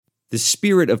The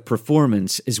spirit of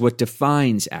performance is what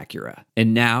defines Acura.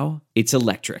 And now, it's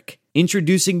electric.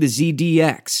 Introducing the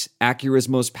ZDX, Acura's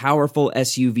most powerful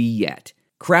SUV yet.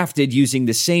 Crafted using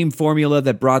the same formula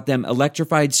that brought them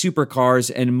electrified supercars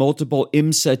and multiple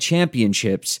IMSA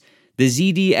championships, the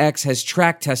ZDX has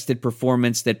track-tested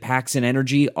performance that packs an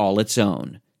energy all its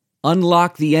own.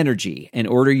 Unlock the energy and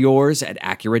order yours at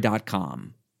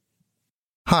Acura.com.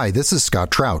 Hi, this is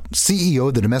Scott Trout, CEO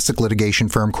of the domestic litigation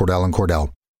firm Cordell &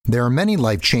 Cordell. There are many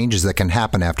life changes that can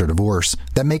happen after divorce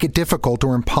that make it difficult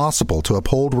or impossible to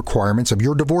uphold requirements of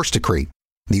your divorce decree.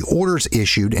 The orders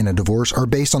issued in a divorce are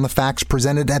based on the facts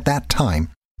presented at that time,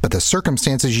 but the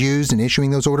circumstances used in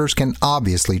issuing those orders can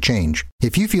obviously change.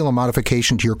 If you feel a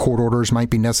modification to your court orders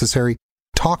might be necessary,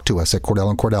 talk to us at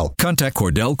Cordell & Cordell. Contact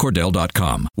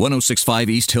CordellCordell.com, 1065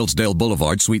 East Hillsdale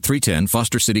Boulevard, Suite 310,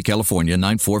 Foster City, California,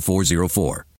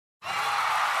 94404.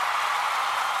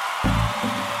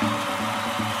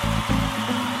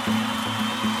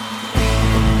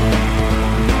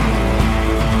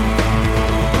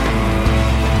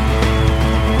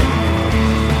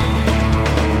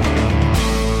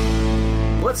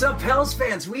 What's up, Pels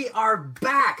fans? We are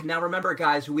back. Now remember,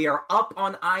 guys, we are up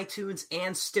on iTunes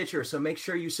and Stitcher, so make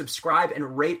sure you subscribe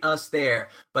and rate us there.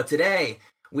 But today,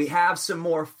 we have some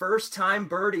more first-time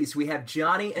birdies. We have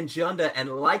Johnny and Junda, and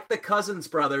like the Cousins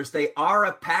brothers, they are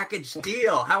a package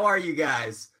deal. How are you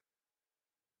guys?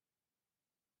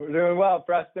 We're doing well,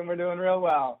 Preston. We're doing real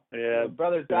well. Yeah,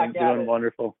 brothers back at doing it.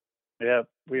 Wonderful. Yeah,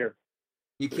 we are.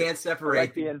 You can't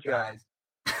separate the these guys.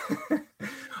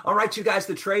 All right, you guys,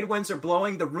 the trade winds are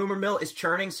blowing. The rumor mill is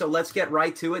churning, so let's get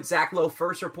right to it. Zach Lowe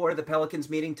first reported the Pelicans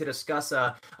meeting to discuss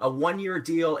a one-year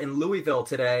deal in Louisville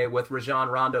today with Rajon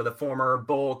Rondo, the former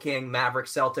Bull, King, Maverick,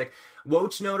 Celtic.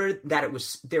 Woj noted that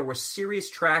there was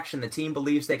serious traction. The team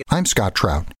believes they can... I'm Scott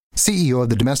Trout, CEO of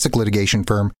the domestic litigation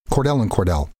firm Cordell &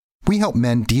 Cordell. We help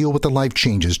men deal with the life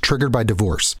changes triggered by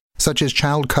divorce, such as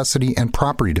child custody and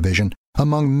property division,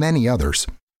 among many others.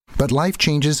 But life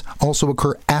changes also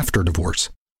occur after divorce.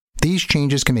 These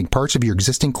changes can make parts of your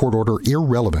existing court order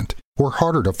irrelevant or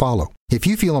harder to follow. If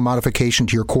you feel a modification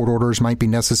to your court orders might be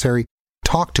necessary,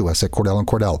 talk to us at Cordell &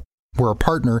 Cordell. We're a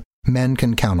partner men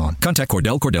can count on. Contact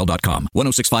CordellCordell.com,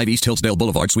 1065 East Hillsdale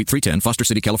Boulevard, Suite 310, Foster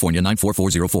City, California,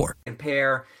 94404.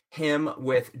 Compare him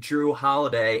with Drew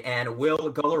Holiday, and Will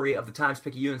Gullery of the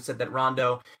Times-Picayune said that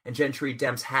Rondo and Gentry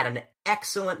Demps had an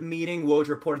excellent meeting. Woj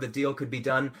reported the deal could be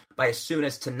done by as soon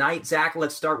as tonight. Zach,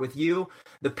 let's start with you.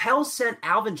 The Pels sent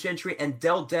Alvin Gentry and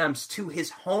Dell Demps to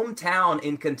his hometown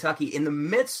in Kentucky in the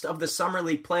midst of the Summer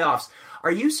League playoffs.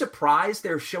 Are you surprised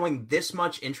they're showing this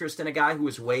much interest in a guy who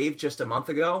was waived just a month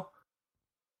ago?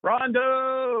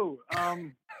 Rondo!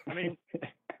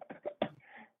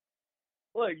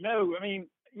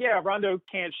 Yeah, Rondo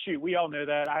can't shoot. We all know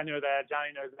that. I know that.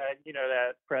 Johnny knows that. You know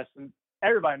that. Preston.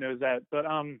 Everybody knows that. But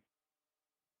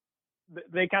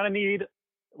they kind of need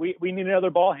we need another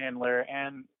ball handler.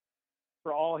 And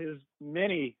for all his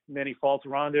many, many faults,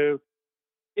 Rondo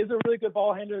is a really good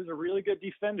ball handler, is a really good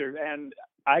defender. And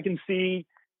I can see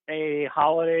a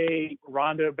Holiday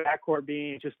Rondo backcourt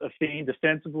being just a fiend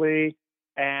defensively,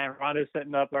 and Rondo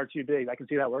setting up our two bigs. I can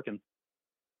see that working.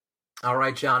 All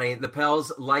right, Johnny. The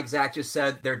Pels, like Zach just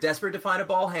said, they're desperate to find a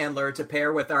ball handler to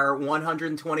pair with our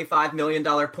 $125 million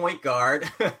point guard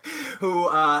who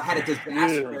had a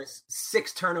disastrous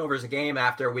 6 turnovers a game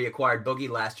after we acquired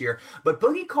Boogie last year. But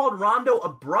Boogie called Rondo a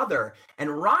brother,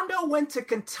 and Rondo went to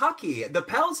Kentucky. The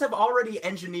Pels have already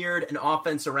engineered an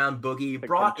offense around Boogie.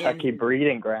 Kentucky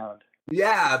breeding ground.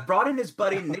 Yeah, brought in his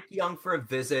buddy Nick Young for a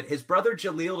visit, his brother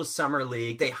Jaleel to Summer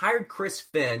League. They hired Chris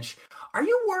Finch. Are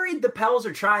you worried the Pels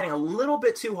are trying a little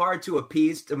bit too hard to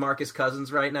appease DeMarcus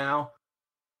Cousins right now?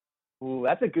 Ooh,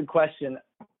 that's a good question.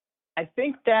 I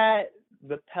think that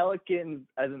the Pelicans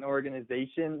as an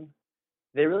organization,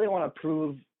 they really want to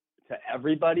prove to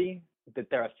everybody that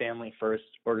they're a family-first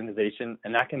organization,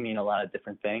 and that can mean a lot of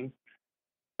different things.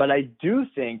 But I do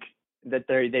think that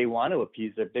they want to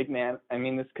appease their big man. I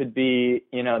mean, this could be,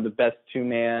 the best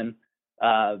two-man,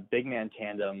 big man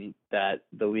tandem that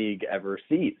the league ever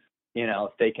sees.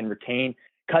 If they can retain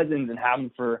Cousins and have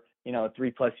him for,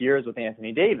 3+ years with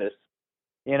Anthony Davis,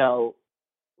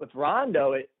 with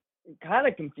Rondo, it kind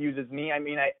of confuses me. I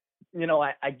mean, I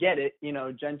get it.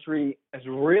 Gentry is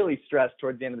really stressed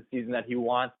towards the end of the season that he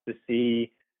wants to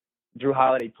see Drew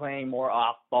Holiday playing more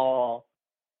off ball.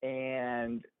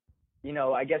 And,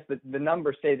 I guess the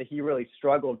numbers say that he really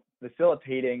struggled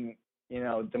facilitating,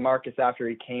 DeMarcus after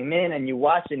he came in, and you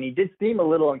watch it and he did seem a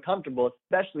little uncomfortable,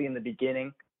 especially in the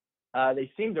beginning.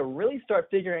 They seem to really start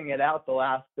figuring it out the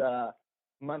last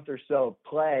month or so of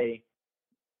play.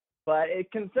 But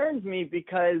it concerns me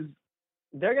because,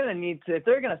 they're going to need to, if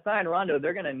they're going to sign Rondo,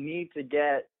 they're going to need to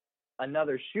get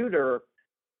another shooter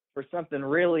for something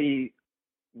really,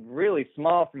 really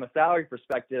small from a salary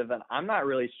perspective. And I'm not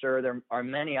really sure there are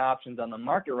many options on the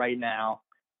market right now.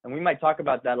 And we might talk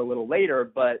about that a little later,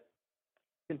 but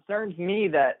it concerns me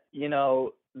that,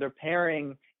 they're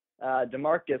pairing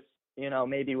DeMarcus,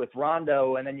 maybe with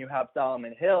Rondo, and then you have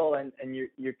Solomon Hill, and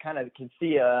you kind of can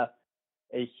see a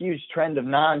huge trend of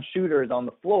non-shooters on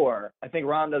the floor. I think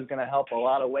Rondo's going to help a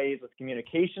lot of ways with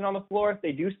communication on the floor if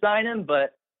they do sign him,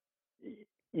 but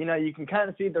you can kind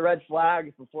of see the red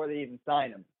flags before they even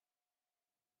sign him.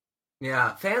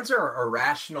 Yeah, fans are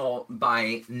irrational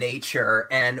by nature,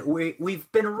 and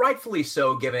we've been rightfully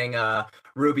so giving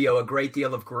Rubio a great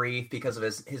deal of grief because of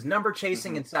his number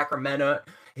chasing in Sacramento,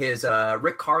 his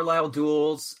Rick Carlisle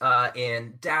duels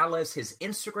in Dallas, his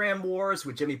Instagram wars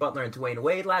with Jimmy Butler and Dwayne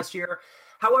Wade last year.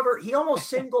 However, he almost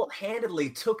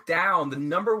single-handedly took down the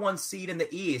number one seed in the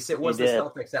East. It was the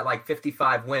Celtics at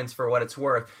 55 wins for what it's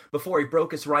worth before he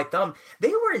broke his right thumb. They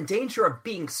were in danger of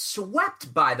being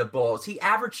swept by the Bulls. He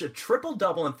averaged a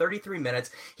triple-double in 33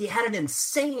 minutes. He had an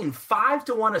insane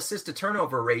 5-to-1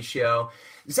 assist-to-turnover ratio.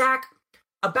 Zach,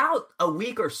 about a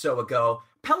week or so ago,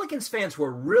 Pelicans fans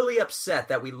were really upset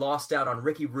that we lost out on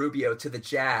Ricky Rubio to the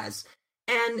Jazz.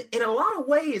 And in a lot of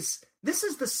ways, this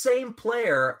is the same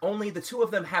player, only the two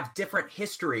of them have different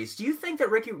histories. Do you think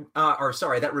that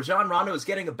that Rajon Rondo is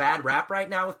getting a bad rap right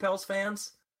now with Pels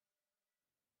fans?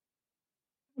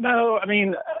 No, I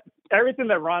mean, everything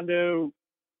that's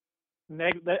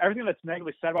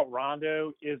negatively said about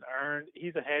Rondo is earned.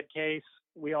 He's a head case.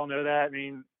 We all know that. I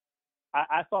mean,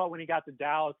 I thought when he got to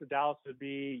Dallas, would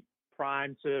be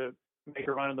primed to make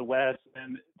a run in the West,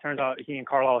 and it turns out he and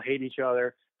Carlisle hate each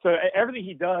other. So everything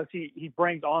he does, he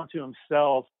brings onto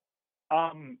himself.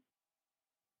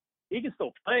 He can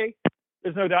still play.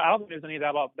 There's no doubt. I don't think there's any doubt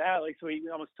about that. So he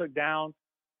almost took down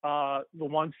the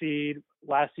one seed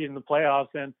last seed in the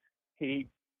playoffs, and he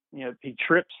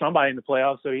tripped somebody in the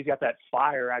playoffs. So he's got that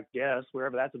fire, I guess,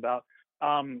 wherever that's about.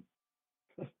 I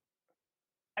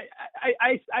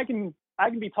can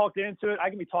be talked into it. I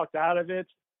can be talked out of it.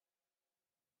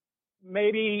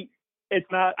 Maybe it's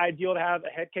not ideal to have a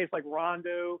head case like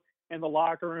Rondo in the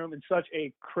locker room in such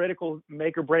a critical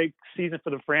make or break season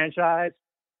for the franchise,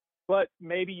 but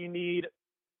maybe you need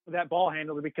that ball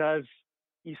handler because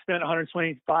you spent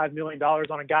 $125 million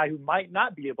on a guy who might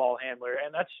not be a ball handler,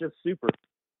 and that's just super.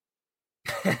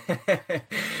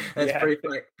 That's pretty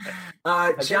funny.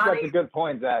 I think Johnny, that's a good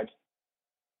point, Zach.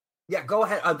 Yeah, go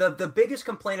ahead. The biggest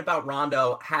complaint about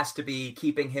Rondo has to be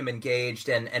keeping him engaged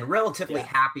and relatively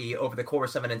happy over the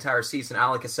course of an entire season.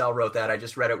 Alec Cassell wrote that. I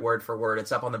just read it word for word.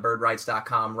 It's up on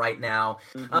thebirdrights.com right now.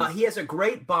 He has a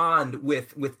great bond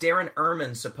with Darren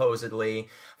Erman, supposedly,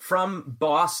 from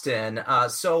Boston.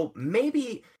 So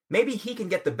maybe he can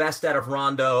get the best out of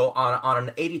Rondo on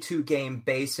an 82-game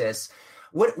basis.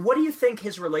 What do you think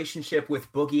his relationship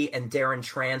with Boogie and Darren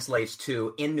translates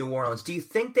to in New Orleans? Do you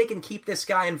think they can keep this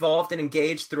guy involved and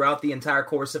engaged throughout the entire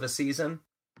course of a season?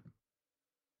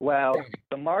 Well,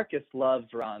 DeMarcus loves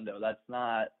Rondo.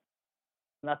 That's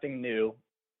nothing new.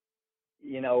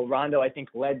 Rondo, I think,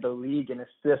 led the league in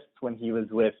assists when he was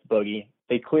with Boogie.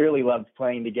 They clearly loved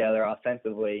playing together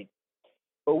offensively.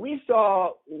 But we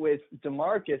saw with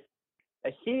DeMarcus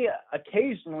that he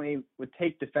occasionally would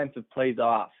take defensive plays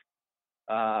off.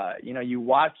 You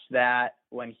watch that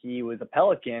when he was a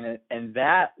Pelican, and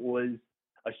that was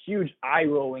a huge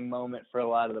eye-rolling moment for a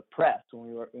lot of the press when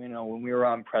we were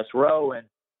on press row and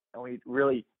we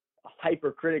really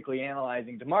hypercritically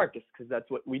analyzing DeMarcus, because that's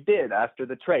what we did after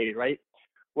the trade, right?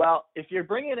 Well, if you're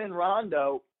bringing in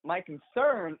Rondo, my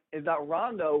concern is that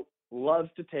Rondo loves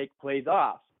to take plays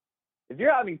off. If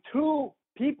you're having two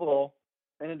people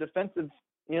in a defensive,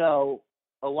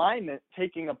 alignment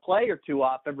taking a play or two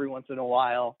off every once in a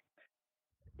while,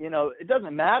 it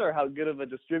doesn't matter how good of a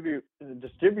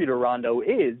distributor Rondo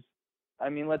is. I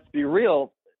mean, let's be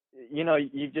real,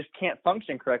 you just can't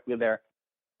function correctly there.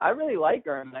 I really like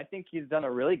him. I think he's done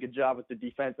a really good job with the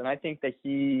defense, and I think that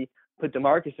he put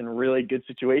DeMarcus in really good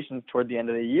situations toward the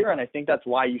end of the year, and I think that's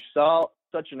why you saw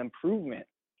such an improvement.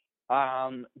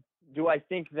 Do I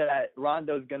think that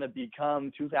Rondo's going to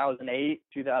become 2008,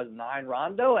 2009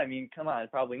 Rondo? I mean, come on,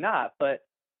 probably not. But,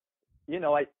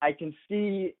 I can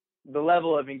see the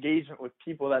level of engagement with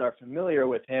people that are familiar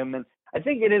with him. And I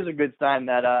think it is a good sign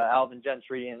that Alvin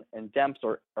Gentry and Demps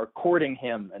are courting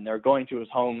him, and they're going to his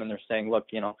home and they're saying, look,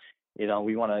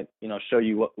 we want to, show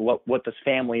you what this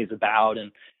family is about.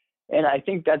 And I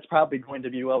think that's probably going to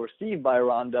be well received by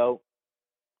Rondo.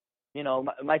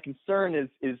 My concern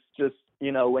is just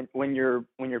when your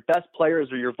best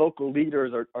players or your vocal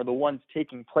leaders are the ones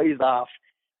taking plays off,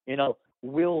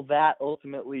 will that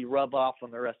ultimately rub off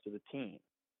on the rest of the team?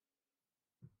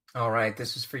 All right,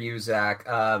 this is for you, Zach.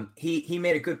 He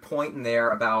made a good point in there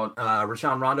about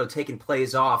Rajon Rondo taking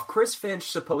plays off. Chris Finch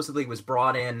supposedly was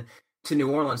brought in to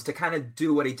New Orleans to kind of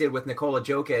do what he did with Nikola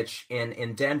Jokic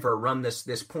in Denver, run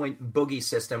this point boogie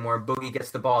system where Boogie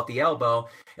gets the ball at the elbow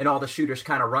and all the shooters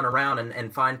kind of run around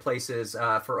and find places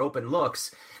for open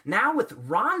looks. Now with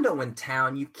Rondo in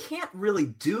town, you can't really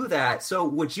do that. So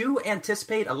would you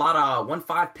anticipate a lot of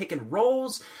 1-5 pick and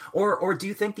rolls, or do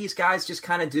you think these guys just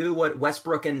kind of do what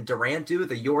Westbrook and Durant do,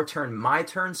 the your turn, my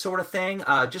turn sort of thing?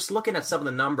 Just looking at some of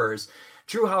the numbers,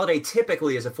 Jrue Holiday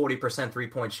typically is a 40%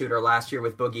 three-point shooter. Last year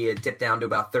with Boogie, it dipped down to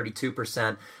about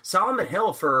 32%. Solomon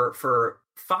Hill for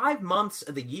 5 months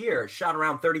of the year shot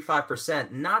around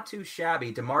 35%, not too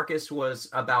shabby. DeMarcus was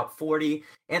about 40.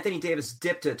 Anthony Davis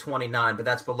dipped to 29, but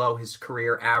that's below his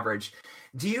career average.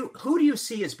 Who do you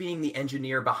see as being the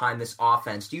engineer behind this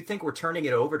offense? Do you think we're turning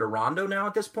it over to Rondo now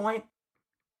at this point?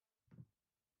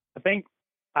 I think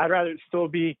I'd rather it still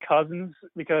be Cousins,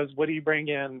 because what do you bring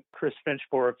in Chris Finch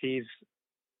for if he's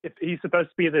supposed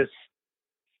to be this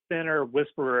center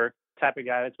whisperer type of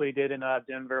guy? That's what he did in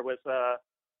Denver with the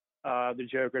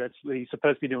Joker. That's what he's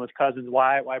supposed to be doing with Cousins.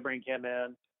 Why bring him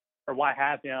in, or why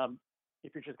have him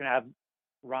if you're just going to have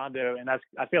Rondo? And I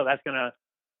feel that's going to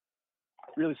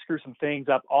really screw some things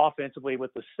up offensively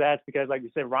with the sets, because like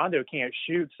you said, Rondo can't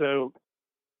shoot, so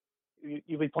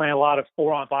you'll be playing a lot of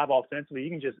 4-on-5 offensively.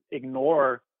 You can just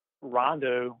ignore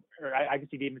Rondo, or I can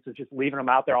see defenses just leaving him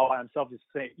out there all by himself, just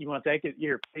saying, you want to take it?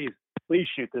 Here, please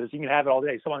shoot this. You can have it all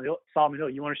day. Solomon Hill,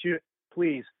 you want to shoot it?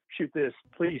 Please shoot this.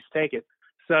 Please take it.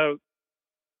 So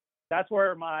that's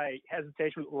where my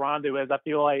hesitation with Rondo is. I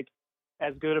feel like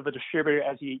as good of a distributor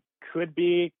as he could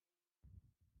be,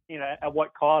 at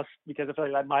what cost? Because I feel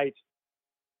like that might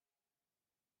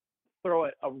throw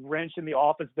a wrench in the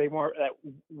offense the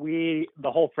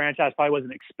whole franchise probably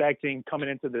wasn't expecting coming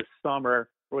into this summer,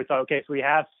 where we thought, okay, so we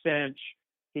have Finch.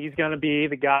 He's going to be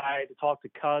the guy to talk to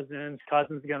Cousins.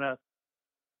 He's going to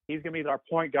be our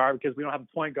point guard, because we don't have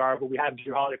a point guard, but we have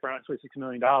Jrue Holiday for around $26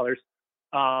 million.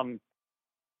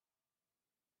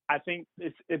 I think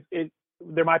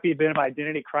there might be a bit of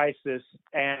identity crisis,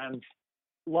 and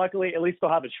luckily, at least they'll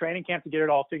have a training camp to get it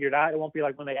all figured out. It won't be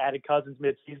like when they added Cousins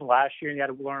mid-season last year and you had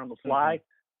to learn on the fly. Mm-hmm.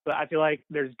 But I feel like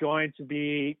there's going to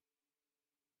be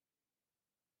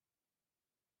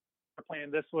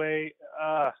playing this way.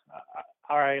 All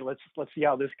right, let's see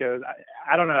how this goes.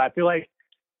 I don't know. I feel like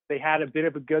they had a bit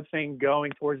of a good thing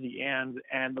going towards the end,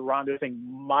 and the Rondo thing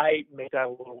might make that a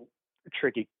little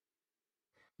tricky.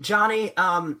 Johnny,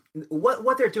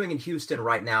 what they're doing in Houston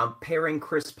right now, pairing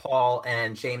Chris Paul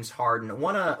and James Harden,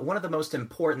 one of the most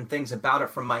important things about it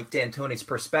from Mike D'Antoni's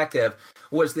perspective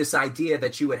was this idea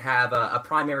that you would have a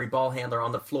primary ball handler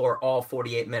on the floor all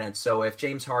 48 minutes. So if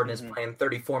James Harden is playing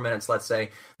 34 minutes, let's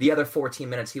say, the other 14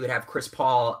 minutes, he would have Chris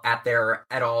Paul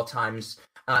at all times,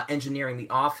 engineering the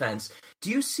offense.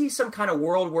 Do you see some kind of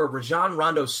world where Rajon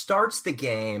Rondo starts the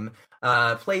game,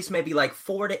 plays maybe like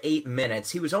 4 to 8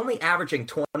 minutes? He was only averaging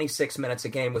 26 minutes a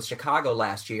game with Chicago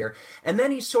last year. And then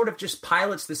he sort of just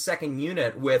pilots the second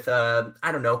unit with,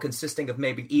 consisting of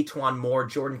maybe Etuan Moore,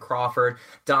 Jordan Crawford,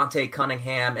 Dante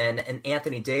Cunningham, and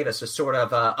Anthony Davis, a sort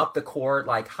of up the court,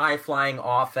 like high-flying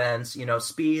offense,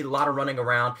 speed, a lot of running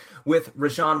around, with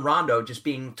Rajon Rondo just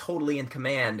being totally in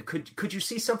command. Could you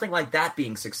see something like that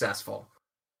being successful?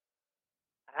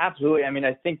 Absolutely. I mean,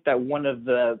 I think that one of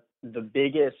the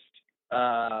biggest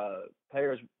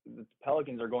players the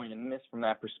Pelicans are going to miss from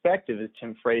that perspective is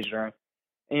Tim Frazier.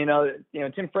 And,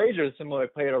 Tim Frazier is a similar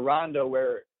player to Rondo,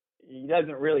 where he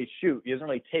doesn't really shoot. He doesn't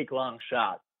really take long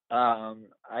shots. I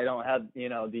don't have,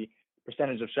 the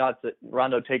percentage of shots that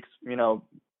Rondo takes,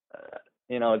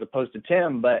 as opposed to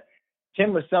Tim, but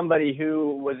Tim was somebody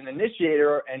who was an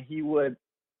initiator, and he would,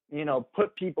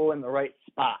 put people in the right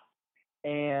spot.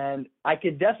 And I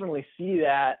could definitely see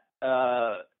that,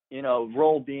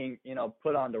 role being,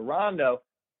 put onto Rondo.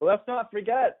 But let's not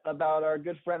forget about our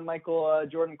good friend Michael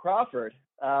Jordan Crawford.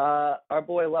 Our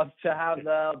boy loves to have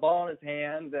the ball in his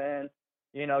hand, and,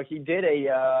 he did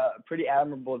a pretty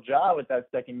admirable job with that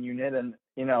second unit. And,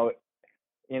 it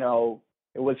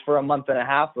was for a month and a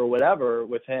half or whatever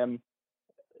with him.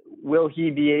 Will he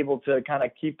be able to kind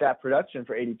of keep that production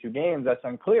for 82 games? That's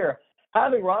unclear.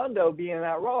 Having Rondo be in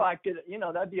that role,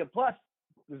 that'd be a plus.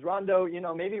 Because Rondo,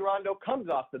 maybe Rondo comes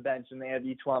off the bench and they have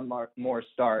Etuan Moore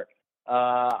start.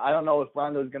 I don't know if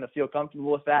Rondo's going to feel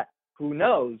comfortable with that. Who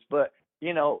knows? But,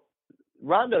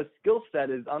 Rondo's skill set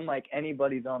is unlike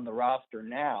anybody's on the roster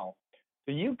now.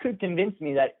 So you could convince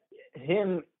me that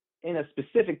him in a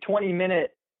specific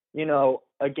 20-minute,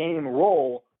 a game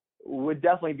role would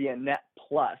definitely be a net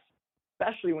plus,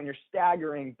 especially when you're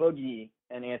staggering Boogie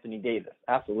and Anthony Davis.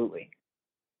 Absolutely.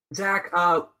 Zach,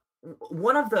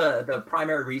 one of the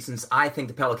primary reasons I think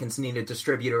the Pelicans need a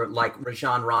distributor like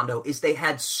Rajon Rondo is they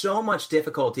had so much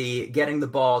difficulty getting the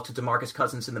ball to DeMarcus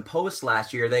Cousins in the post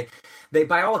last year. They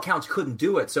by all accounts couldn't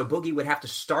do it. So Boogie would have to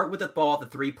start with the ball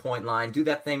at the 3-point line, do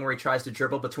that thing where he tries to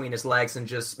dribble between his legs and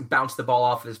just bounce the ball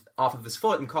off of his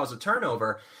foot and cause a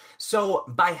turnover. So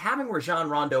by having Rajon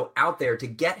Rondo out there to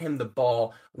get him the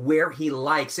ball where he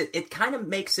likes it, it kind of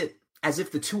makes it as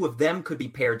if the two of them could be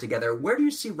paired together. Where do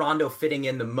you see Rondo fitting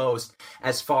in the most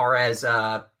as far as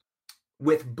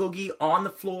with Boogie on the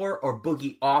floor or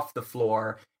Boogie off the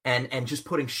floor and just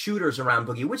putting shooters around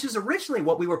Boogie, which is originally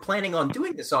what we were planning on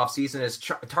doing this offseason, is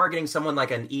targeting someone like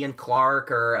an Ian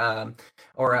Clark or a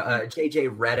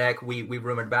JJ Redick we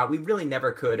rumored about. We really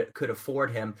never could afford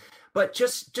him. But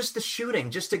just the shooting,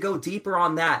 just to go deeper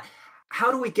on that, how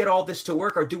do we get all this to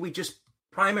work, or do we just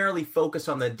primarily focus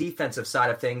on the defensive side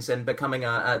of things and becoming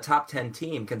a top 10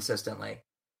 team consistently?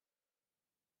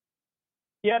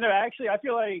 Yeah, no, actually, I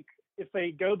feel like if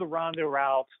they go the Rondo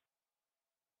route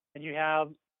and you have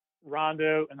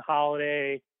Rondo and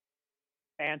Holiday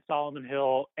and Solomon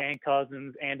Hill and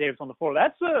Cousins and Davis on the floor,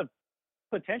 that's a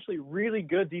potentially really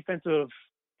good defensive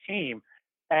team.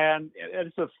 And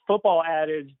it's a football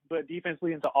adage, but defense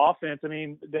leads to offense. I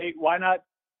mean, why not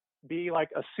be like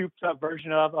a souped up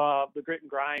version of the grit and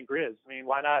grind Grizz? I mean,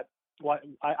 why not?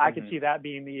 I could see that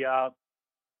being the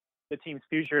team's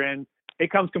future, and it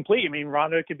comes complete. I mean,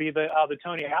 Rondo could be the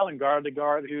Tony Allen guard, the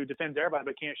guard who defends everybody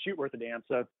but can't shoot worth a damn.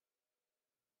 So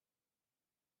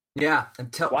yeah,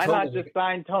 why not just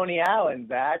sign Tony Allen,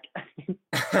 Zach?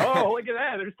 Oh, look at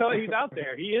that! There's Tony. He's out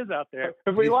there. He is out there.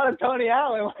 If we want a Tony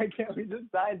Allen, why can't we just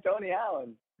sign Tony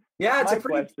Allen? Yeah, That's my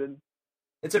question.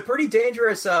 It's a pretty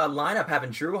dangerous lineup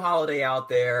having Drew Holiday out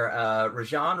there,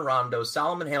 Rajon Rondo,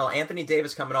 Solomon Hill, Anthony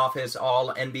Davis coming off his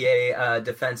all-NBA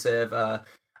defensive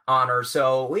honor.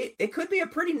 So it could be a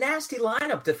pretty nasty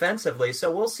lineup defensively.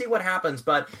 So we'll see what happens.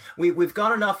 But we've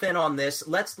gone enough in on this.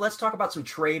 Let's talk about some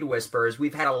trade whispers.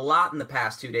 We've had a lot in the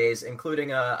past 2 days,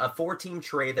 including a 4-team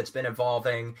trade that's been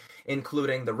evolving,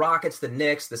 including the Rockets, the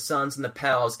Knicks, the Suns, and the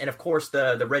Pels, and of course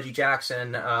the Reggie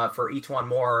Jackson for Etuan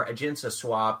Moore Ajinça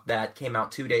swap that came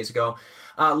out 2 days ago.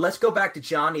 Let's go back to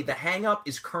Johnny. The hang-up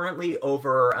is currently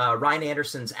over Ryan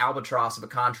Anderson's albatross of a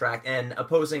contract and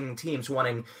opposing teams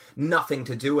wanting nothing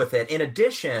to do with it. In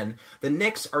addition, the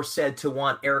Knicks are said to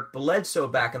want Eric Bledsoe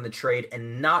back in the trade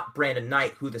and not Brandon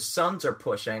Knight, who the Suns are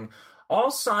pushing.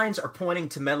 All signs are pointing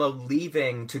to Melo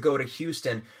leaving to go to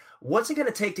Houston. What's it going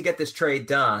to take to get this trade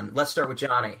done? Let's start with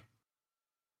Johnny.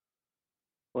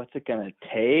 What's it going to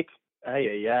take?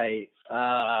 I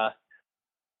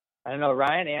don't know.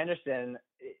 Ryan Anderson,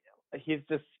 he's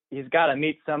got to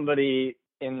meet somebody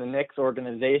in the Knicks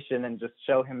organization and just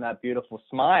show him that beautiful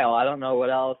smile. I don't know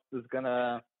what else is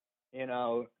gonna,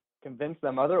 convince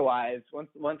them otherwise.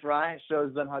 Once Ryan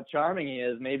shows them how charming he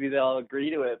is, maybe they'll agree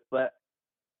to it. But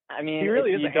I mean, he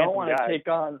really is. You don't want to take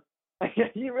on.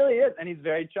 He really is, and he's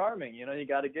very charming. You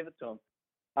got to give it to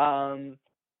him.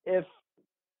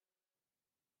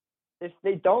 If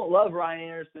they don't love Ryan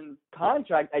Anderson's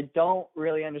contract, I don't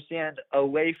really understand a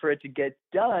way for it to get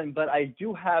done, but I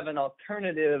do have an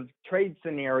alternative trade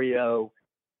scenario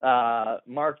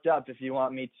marked up if you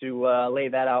want me to lay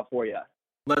that out for you.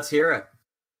 Let's hear it.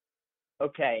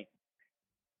 Okay.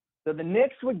 So the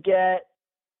Knicks would get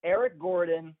Eric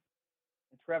Gordon and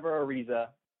Trevor Ariza.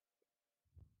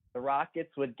 The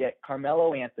Rockets would get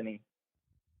Carmelo Anthony.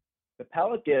 The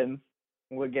Pelicans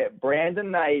would get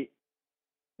Brandon Knight,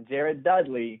 Jared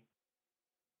Dudley,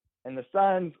 and the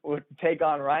Suns would take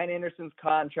on Ryan Anderson's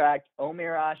contract,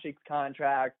 Omer Ashik's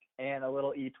contract, and a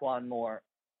little Etuan Moore.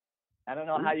 I don't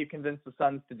know how you convince the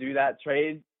Suns to do that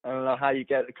trade. I don't know how you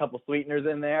get a couple sweeteners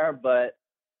in there, but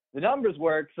the numbers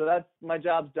work, so that's my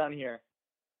job's done here.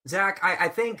 Zach, I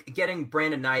think getting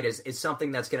Brandon Knight is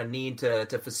something that's going to need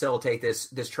to facilitate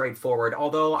this trade forward,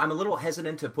 although I'm a little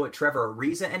hesitant to put Trevor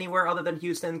Ariza anywhere other than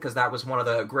Houston, because that was one of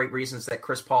the great reasons that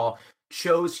Chris Paul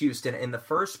chose Houston in the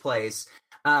first place.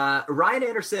 Ryan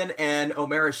Anderson and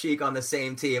Omer Ashik on the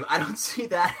same team, I don't see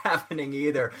that happening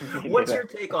either. What's your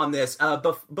take on this?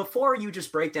 Before you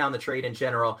just break down the trade in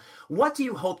general, what do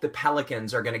you hope the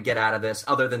Pelicans are going to get out of this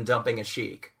other than dumping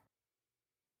Ashik?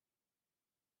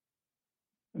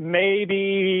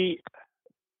 I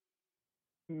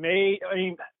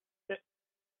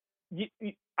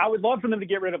would love for them to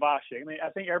get rid of Ashik. I mean,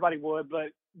 I think everybody would, but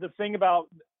the thing about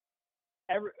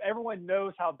everyone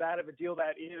knows how bad of a deal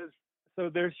that is. So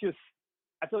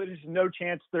I feel like there's no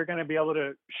chance they're going to be able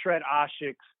to shred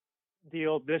Asik's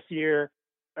deal this year.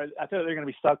 I feel like they're going to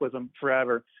be stuck with him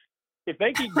forever. If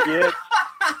they can get,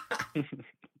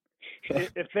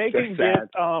 if they can get,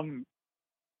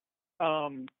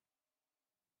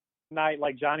 Knight,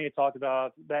 like Johnny had talked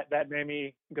about, that made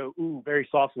me go ooh very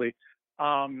softly.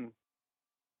 I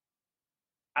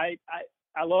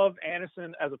love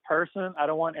Anderson as a person. I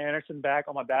don't want Anderson back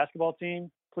on my basketball team,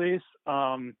 please.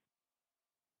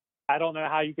 I don't know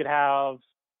how you could have,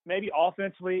 maybe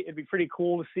offensively it'd be pretty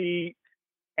cool to see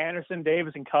Anderson,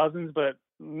 Davis, and Cousins, but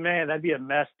man, that'd be a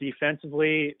mess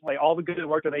defensively. Like all the good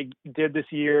work that they did this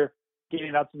year,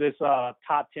 getting up to this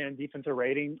top 10 defensive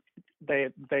rating they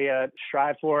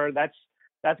strive for,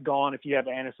 that's gone if you have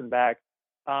Anderson back.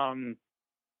 I'm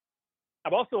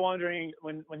also wondering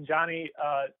when Johnny,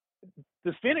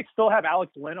 does Phoenix still have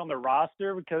Alex Len on the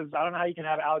roster? Because I don't know how you can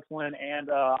have Alex Len and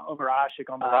Omer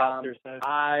Asik on the roster. So.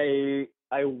 I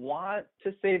want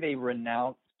to say they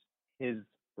renounced his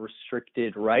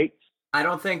restricted rights. I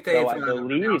don't think they've. So I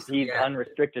believe he's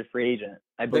unrestricted free agent.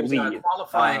 I believe. There's a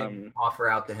qualifying offer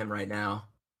out to him right now.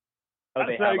 Oh,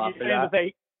 they have offered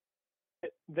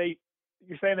that?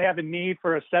 You're saying they have the need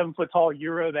for a 7-foot-tall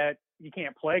Euro that you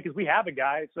can't play? Because we have a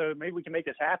guy, so maybe we can make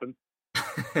this happen.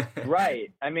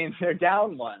 Right. I mean, they're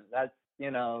down one. That's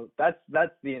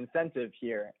the incentive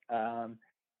here.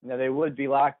 They would be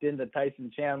locked into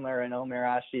Tyson Chandler and Omer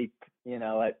Asik,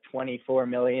 at $24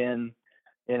 million,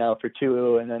 for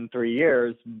 2 and then 3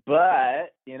 years.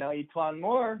 But, Etuan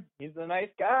Moore, he's a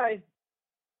nice guy.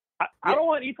 I don't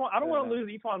want Etuan. I don't want to lose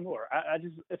Etuan Moore. I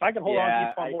just, if I can hold on to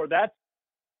Etuan Moore,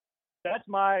 that's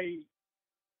my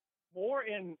Moore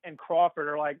and Crawford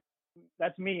are like,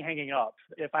 that's me hanging up.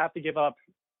 If I have to give up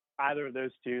either of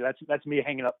those two, that's me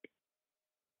hanging up.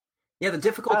 Yeah, the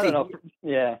difficulty. I don't know.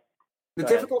 Yeah. The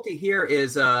difficulty here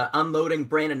is unloading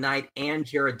Brandon Knight and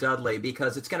Jared Dudley,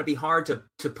 because it's going to be hard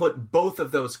to put both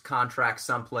of those contracts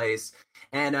someplace.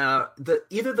 And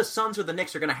either the Suns or the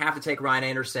Knicks are going to have to take Ryan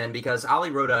Anderson, because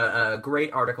Ali wrote a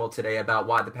great article today about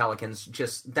why the Pelicans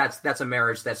that's a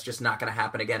marriage that's just not going to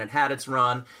happen again. It had its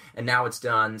run, and now it's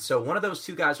done. So one of those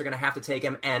two guys are going to have to take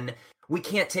him, and we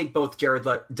can't take both Jared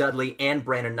Dudley and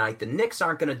Brandon Knight. The Knicks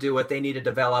aren't going to do it. They need to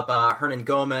develop Hernan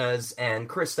Gomez and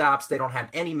Kristaps. They don't have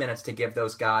any minutes to give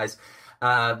those guys.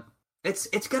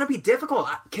 It's going to be difficult.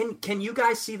 Can you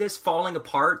guys see this falling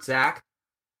apart, Zach?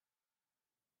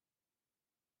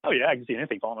 Oh yeah, I can see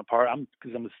anything falling apart.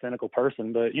 Because I'm a cynical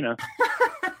person, but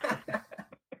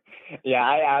Yeah,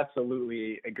 I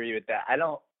absolutely agree with that. I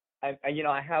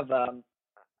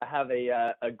have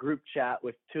a group chat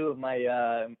with two of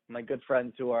my my good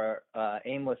friends who are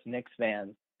aimless Knicks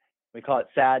fans. We call it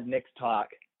Sad Knicks Talk,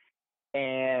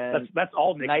 and that's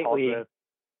all Knicks nightly. Talk.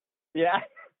 Yeah,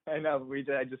 I know.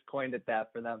 I just coined it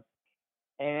that for them,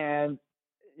 and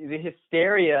the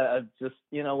hysteria of just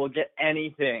we'll get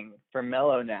anything for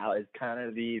Melo now is kind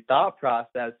of the thought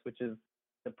process, which is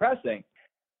depressing.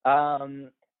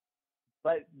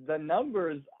 But the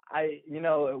numbers, a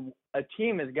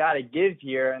team has got to give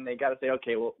here, and they got to say,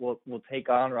 okay, we'll take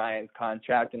on Ryan's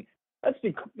contract. And let's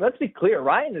be clear,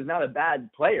 Ryan is not a bad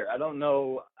player. I don't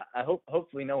know.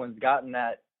 Hopefully no one's gotten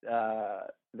that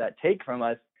take from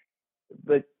us.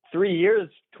 But 3 years,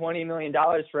 $20 million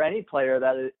for any player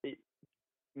that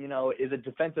is a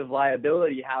defensive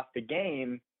liability half the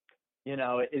game,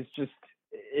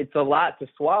 it's a lot to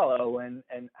swallow. And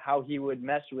how he would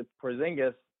mesh with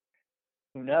Porzingis,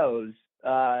 who knows?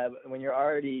 When you're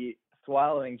already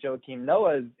swallowing Joakim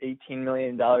Noah's $18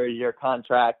 million a year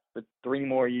contract for 3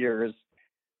 more years,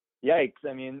 yikes!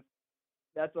 I mean,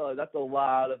 that's a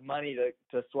lot of money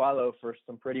to swallow for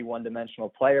some pretty one-dimensional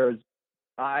players.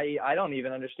 I don't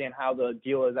even understand how the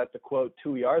deal is at the quote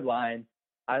 2-yard line.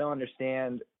 I don't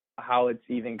understand how it's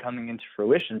even coming into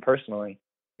fruition personally.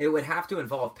 It would have to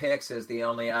involve picks, is the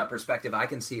only perspective I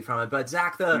can see from it. But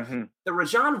Zach, the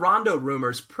Rajon Rondo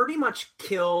rumors pretty much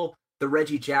kill the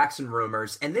Reggie Jackson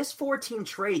rumors, and this 4-team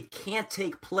trade can't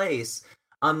take place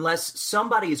unless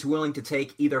somebody is willing to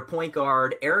take either point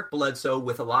guard Eric Bledsoe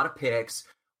with a lot of picks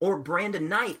or Brandon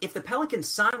Knight. If the Pelicans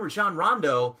sign Rajon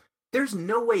Rondo, there's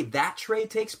no way that trade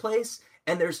takes place.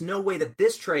 And there's no way that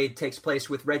this trade takes place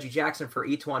with Reggie Jackson for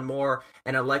Etuan Moore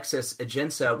and Alexis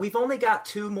Ajinça. We've only got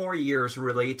 2 more years,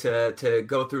 really, to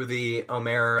go through the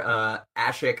Omer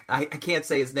Asik. I can't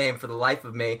say his name for the life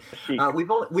of me.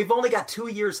 We've only got 2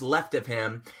 years left of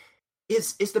him.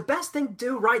 Is the best thing to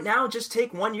do right now just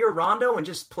take 1 year Rondo and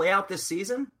just play out this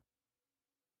season?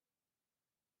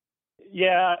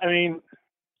 Yeah, I mean,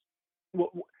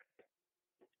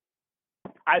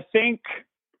 I think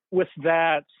with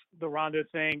that, the Rondo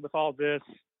thing, with all this,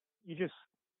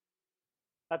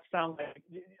 that sounds like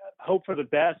hope for the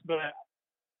best, but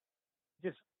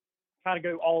just kind of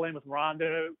go all in with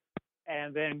Rondo,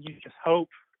 and then you just hope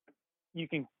you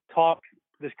can talk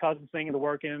this Cousins thing into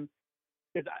working.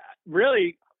 It's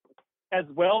really, as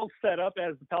well set up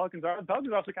as the Pelicans are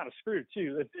also kind of screwed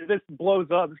too. If this blows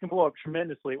up, this can blow up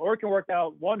tremendously, or it can work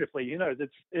out wonderfully.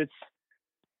 It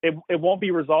won't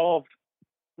be resolved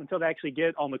until they actually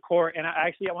get on the court. And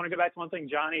I want to go back to one thing,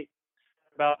 Johnny,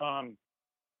 about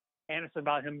Anderson,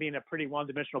 about him being a pretty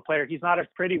one-dimensional player. He's not a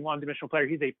pretty one-dimensional player.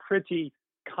 He's a pretty,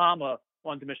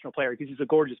 one-dimensional player because he's a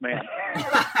gorgeous man.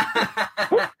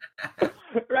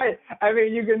 Right. I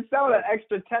mean, you can sell that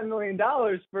extra $10 million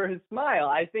for his smile.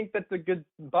 I think that's a good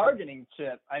bargaining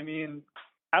chip. I mean,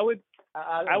 I would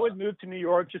move to New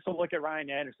York just to look at Ryan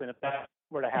Anderson if that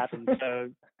were to happen. So.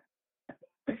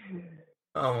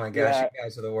 Oh my gosh, Yeah, you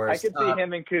guys are the worst. I could see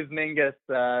him and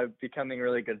Kuzmingas becoming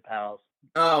really good pals.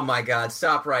 Oh my God,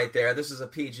 stop right there. This is a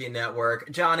PG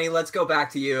network. Johnny, let's go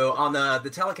back to you. On the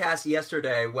telecast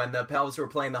yesterday when the Pels were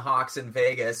playing the Hawks in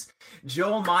Vegas,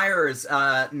 Joel Myers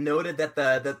noted that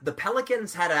the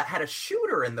Pelicans had a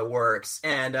shooter in the works,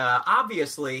 and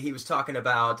obviously he was talking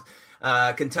about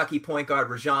Kentucky point guard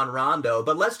Rajon Rondo,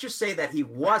 but let's just say that he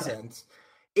wasn't.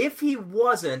 If he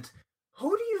wasn't,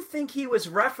 who do you think he was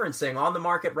referencing on the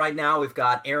market right now? We've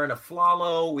got Aaron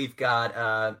Aflalo, we've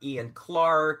got Ian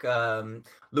Clark,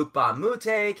 Luke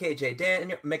Bamute,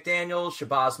 KJ McDaniels,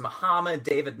 Shabazz Muhammad,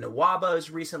 David Nwaba is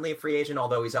recently a free agent,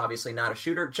 although he's obviously not a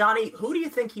shooter. Johnny, who do you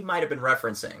think he might have been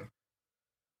referencing?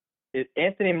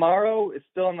 Anthony Morrow is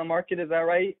still on the market, is that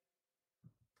right?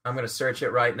 I'm going to search it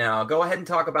right now. Go ahead and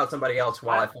talk about somebody else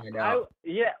while I find out.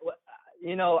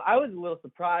 I was a little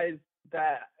surprised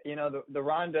that the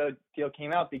Rondo deal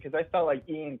came out because I felt like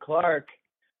Ian Clark,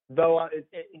 though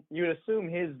you would assume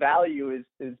his value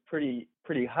is pretty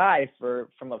high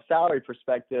from a salary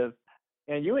perspective,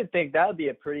 and you would think that would be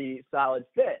a pretty solid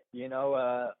fit.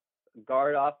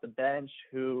 Guard off the bench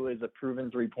who is a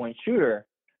proven 3-point shooter.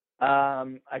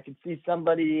 I could see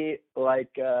somebody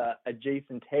like a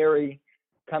Jason Terry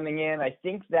coming in. I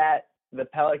think that the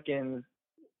Pelicans,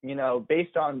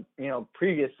 based on,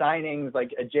 previous signings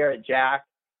like a Jarrett Jack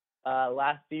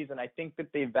last season, I think that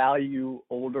they value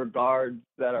older guards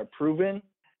that are proven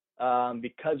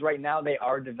because right now they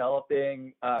are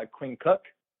developing Quinn Cook.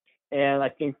 And I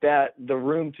think that the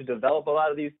room to develop a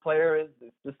lot of these players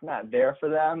is just not there for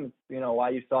them. It's,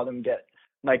 why you saw them get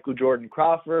Michael Jordan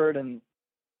Crawford and,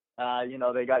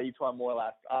 they got Etuan Moore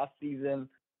last offseason.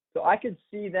 So I could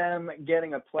see them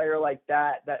getting a player like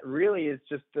that really is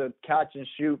just a catch and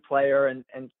shoot player,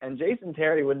 and Jason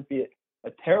Terry wouldn't be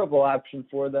a terrible option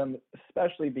for them,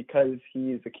 especially because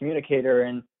he's a communicator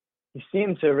and he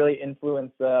seemed to really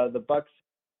influence the Bucks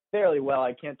fairly well.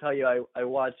 I can't tell you I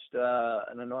watched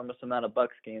an enormous amount of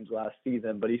Bucks games last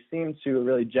season, but he seemed to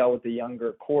really gel with the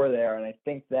younger core there, and I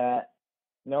think that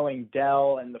knowing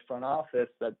Dell and the front office,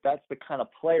 that's the kind of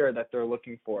player that they're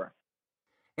looking for.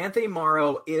 Anthony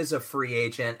Morrow is a free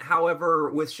agent.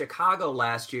 However, with Chicago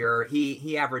last year,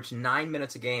 he averaged 9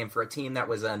 minutes a game for a team that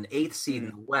was an 8th seed in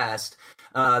the West.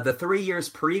 The 3 years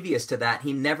previous to that,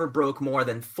 he never broke more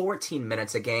than 14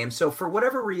 minutes a game. So for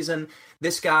whatever reason,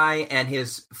 this guy and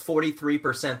his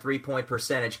 43% three-point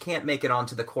percentage can't make it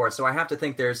onto the court. So I have to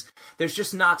think there's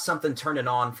just not something turning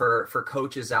on for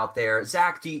coaches out there.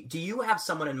 Zach, do you have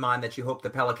someone in mind that you hope the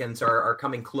Pelicans are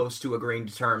coming close to agreeing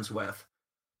to terms with?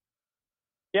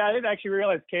 Yeah, I didn't actually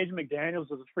realize KJ McDaniels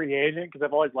was a free agent because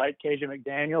I've always liked KJ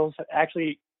McDaniels.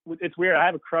 Actually, it's weird. I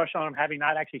have a crush on him, having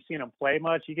not actually seen him play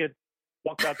much. He could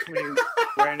walk up to me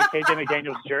wearing a KJ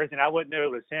McDaniels jersey, and I wouldn't know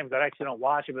it was him because I actually don't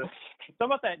watch it. But something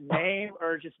about that name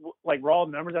or just like raw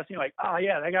numbers, I seem like, oh,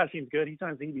 yeah, that guy seems good. He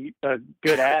sounds like he'd be a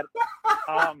good ad.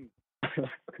 I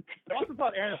also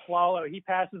thought Aaron Aflalo, he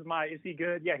passes my is he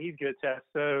good? Yeah, he's good test.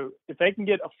 So if they can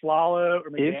get Aflalo or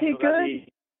McDaniels, is he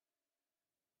good?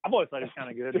 I've always thought he was kind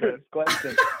of good. Serious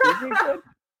question. Is he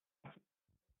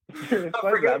good?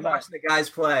 Forget watching the guys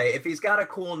play. If he's got a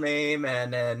cool name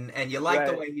and you like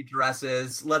the way he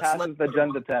dresses, let's the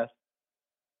Junda test.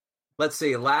 Let's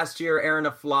see. Last year, Aaron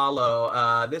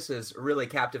Aflalo. This is really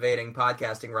captivating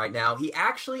podcasting right now. He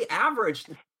actually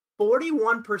averaged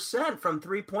 41% from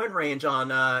 3-point range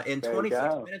in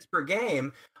 26 minutes per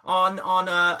game on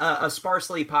a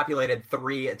sparsely populated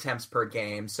 3 attempts per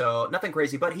game. So nothing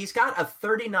crazy, but he's got a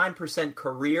 39%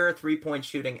 career 3-point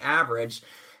shooting average.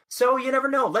 So you never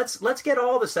know. Let's get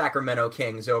all the Sacramento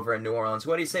Kings over in New Orleans.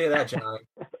 What do you say to that, John?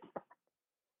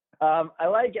 I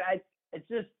like it.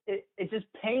 It just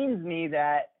pains me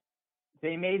that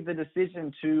they made the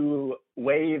decision to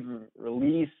waive,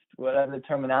 release, whatever the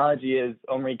terminology is,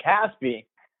 Omri Caspi.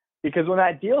 Because when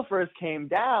that deal first came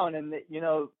down, and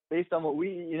based on what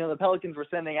the Pelicans were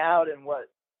sending out and what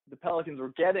the Pelicans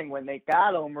were getting when they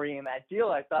got Omri in that deal,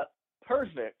 I thought,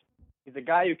 perfect. He's a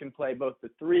guy who can play both the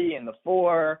 3 and the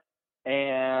 4,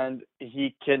 and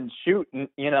he can shoot,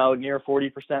 near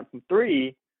 40% from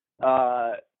 3.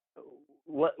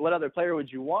 What other player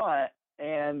would you want?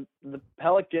 And the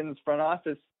Pelicans front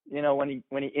office, when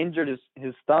he injured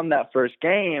his thumb that first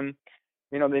game,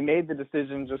 they made the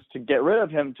decision just to get rid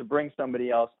of him to bring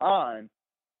somebody else on.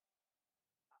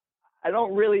 I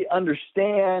don't really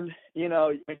understand, when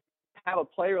you have a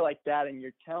player like that and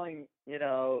you're telling,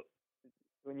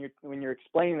 when you're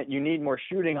explaining that you need more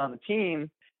shooting on the team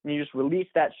and you just release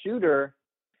that shooter,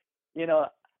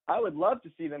 I would love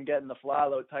to see them getting the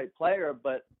Flalo type player,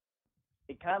 but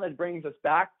it kind of brings us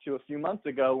back to a few months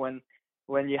ago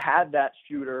when you had that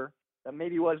shooter that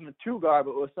maybe wasn't a 2-guard,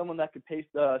 but was someone that could space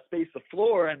the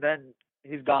floor, and then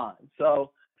he's gone.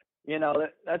 So,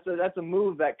 that's a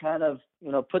move that kind of,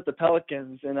 put the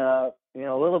Pelicans in a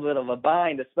little bit of a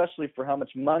bind, especially for how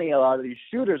much money a lot of these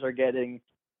shooters are getting.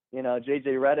 JJ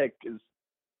Redick is,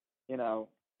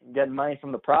 getting money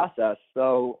from the process.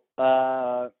 So,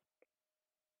 I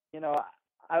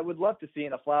would love to see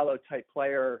in a Flalo type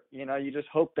player, you just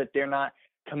hope that they're not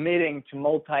committing to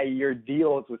multi-year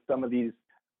deals with some of these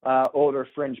older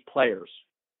fringe players.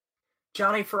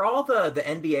 Johnny, for all the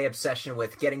NBA obsession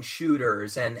with getting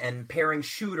shooters and pairing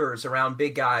shooters around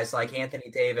big guys like Anthony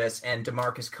Davis and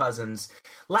DeMarcus Cousins,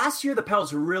 last year the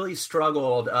Pels really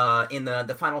struggled in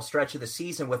the final stretch of the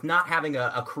season with not having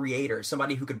a creator,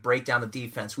 somebody who could break down the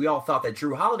defense. We all thought that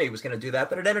Jrue Holiday was going to do that,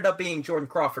 but it ended up being Jordan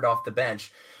Crawford off the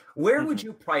bench. Where would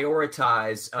you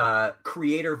prioritize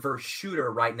creator versus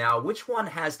shooter right now? Which one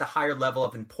has the higher level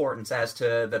of importance as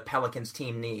to the Pelicans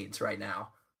team needs right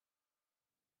now?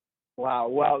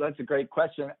 Wow, that's a great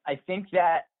question. I think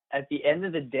that at the end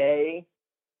of the day,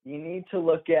 you need to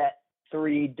look at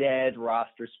 3 dead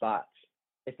roster spots.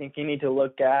 I think you need to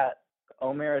look at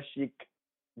Omer Asik,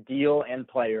 deal and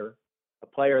player, a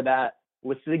player that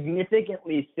was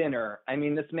significantly thinner. I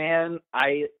mean, this man,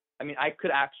 I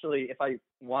could actually, if I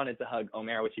wanted to hug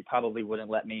Omer, which he probably wouldn't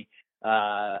let me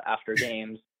after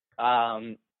games,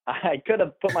 I could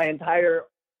have put my entire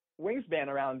wingspan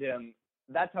around him.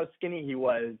 That's how skinny he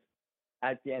was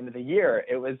at the end of the year.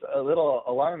 It was a little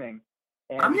alarming.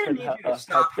 And I'm going to need you to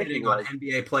stop hitting on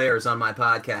NBA players on my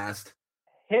podcast.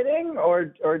 Hitting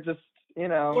or just,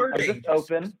 Flirting, I'm just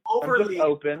open. Overly I'm just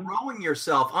open. throwing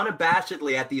yourself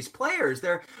unabashedly at these players.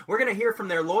 We're going to hear from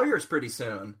their lawyers pretty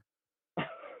soon.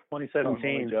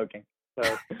 2017. I'm joking.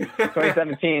 So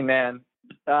 2017, man.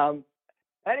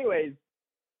 Anyways,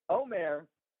 Omer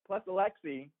plus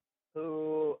Alexi,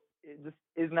 who just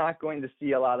is not going to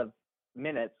see a lot of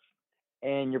minutes,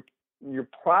 and you're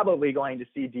probably going to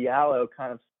see Diallo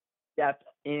kind of step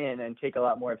in and take a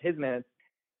lot more of his minutes,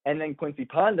 and then Quincy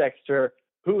Pondexter,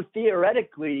 who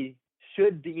theoretically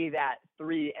should be that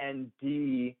 3 and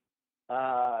D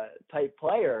type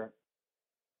player.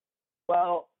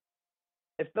 Well,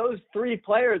 if those 3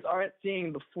 players aren't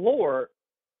seeing the floor,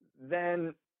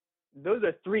 then those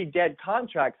are 3 dead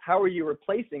contracts. How are you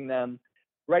replacing them?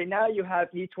 Right now you have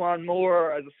Etuan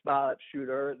Moore as a spot-up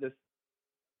shooter, this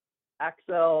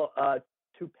Axel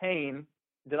Toupane.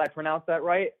 Did I pronounce that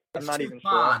right? I'm not even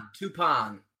sure.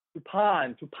 Toupane.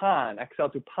 Axel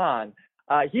Toupane.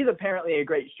 He's apparently a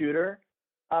great shooter.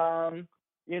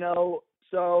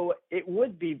 So it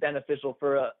would be beneficial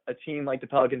for a team like the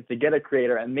Pelicans to get a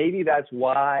creator, and maybe that's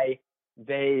why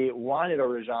they wanted a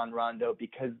Rajon Rondo,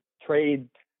 because trade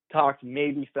talks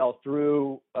maybe fell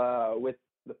through with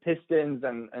the Pistons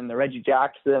and the Reggie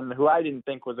Jackson, who I didn't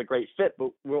think was a great fit,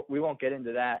 but we won't get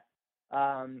into that.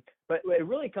 But it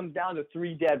really comes down to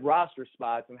 3 dead roster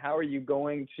spots, and how are you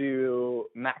going to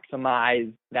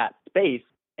maximize that space?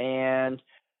 And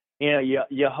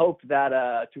you hope that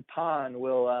Toupane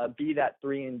will be that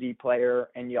 3 and D player,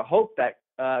 and you hope that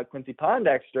Quincy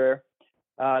Pondexter,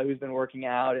 who's been working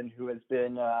out and who has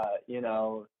been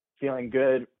feeling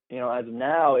good, as of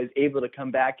now, is able to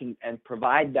come back and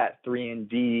provide that 3 and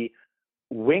D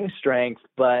wing strength.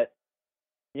 But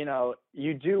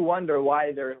you do wonder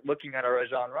why they're looking at a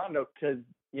Rajon Rondo, because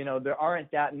there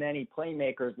aren't that many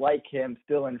playmakers like him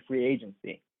still in free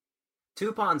agency.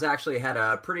 Toupane's actually had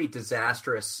a pretty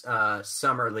disastrous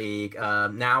summer league.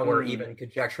 Now we're even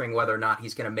conjecturing whether or not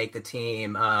he's going to make the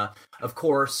team. Of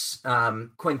course,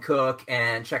 Quinn Cook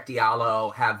and Cheikh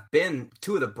Diallo have been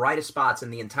 2 of the brightest spots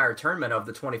in the entire tournament of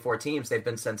the 24 teams. They've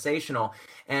been sensational.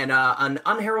 And an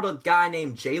unheralded guy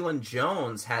named Jalen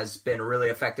Jones has been really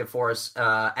effective for us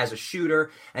as a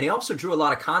shooter. And he also drew a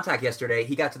lot of contact yesterday.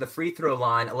 He got to the free throw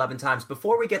line 11 times.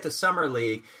 Before we get to summer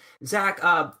league, Zach,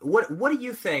 what do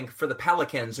you think for the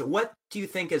Pelicans? What do you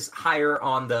think is higher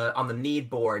on the need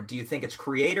board? Do you think it's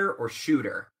creator or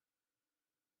shooter?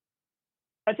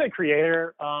 I'd say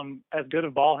creator. As good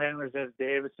of ball handlers as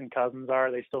Davis and Cousins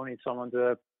are, they still need someone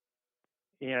to,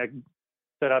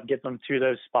 set up, get them to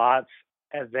those spots,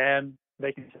 and then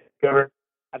they can take over.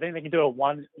 I think they can do a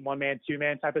one man,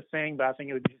 2-man type of thing, but I think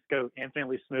it would just go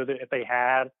infinitely smoother if they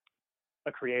had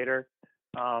a creator.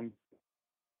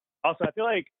 Also, I feel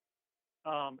like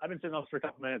I've been saying this for a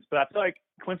couple minutes, but I feel like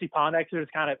Quincy Pondexter has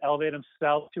kind of elevated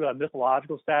himself to a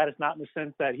mythological status, not in the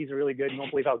sense that he's really good and you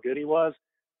don't believe how good he was,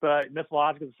 but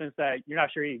mythological in the sense that you're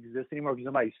not sure he exists anymore because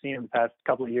nobody's seen him the past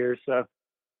couple of years. So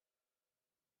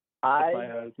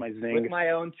that's my zing. With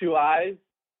my own 2 eyes,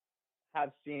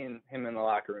 have seen him in the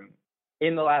locker room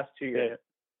in the last 2 years.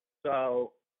 Yeah.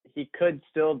 So he could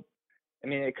still,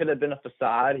 it could have been a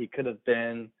facade. He could have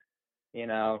been,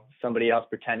 somebody else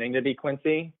pretending to be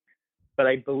Quincy, but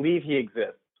I believe he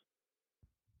exists.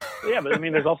 Yeah, but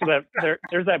there's also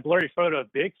there's that blurry photo of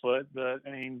Bigfoot, but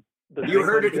you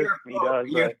heard it here. You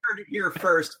heard it here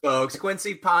first, folks.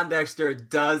 Quincy Pondexter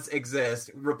does exist.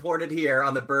 Reported here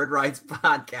on the Bird Rights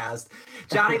podcast.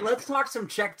 Johnny, let's talk some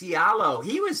Cheikh Diallo.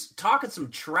 He was talking some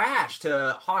trash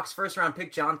to Hawks first-round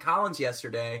pick John Collins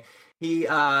yesterday.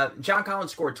 John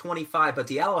Collins scored 25, but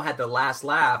Diallo had the last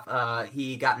laugh.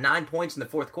 He got 9 points in the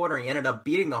fourth quarter. He ended up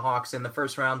beating the Hawks in the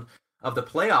first round of the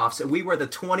playoffs. We were the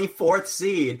 24th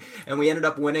seed, and we ended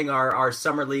up winning our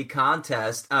summer league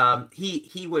contest.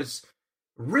 He was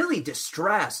really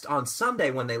distressed on Sunday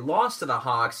when they lost to the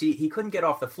Hawks. He couldn't get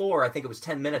off the floor. I think it was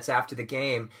 10 minutes after the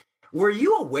game. Were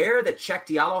you aware that Cheikh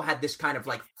Diallo had this kind of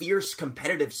like fierce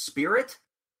competitive spirit?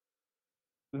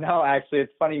 No, actually,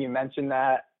 it's funny you mentioned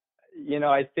that.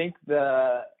 I think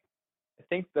the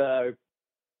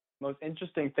most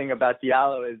interesting thing about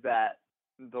Diallo is that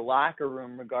the locker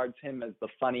room regards him as the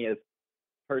funniest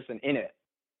person in it.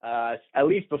 At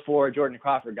least before Jordan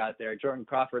Crawford got there. Jordan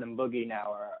Crawford and Boogie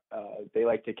now they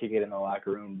like to kick it in the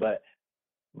locker room. But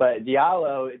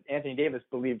Diallo, Anthony Davis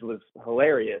believed was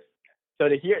hilarious. So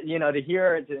to hear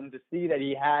and to see that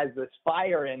he has this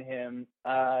fire in him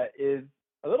is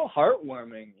a little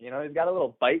heartwarming. He's got a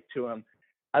little bite to him.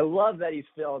 I love that he's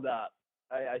filled up.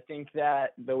 I think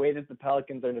that the way that the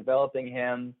Pelicans are developing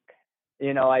him,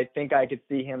 I think I could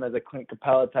see him as a Clint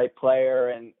Capella type player,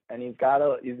 and he's got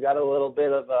a little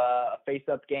bit of a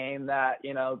face-up game that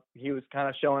he was kind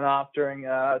of showing off during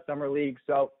summer league.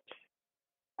 So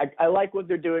I like what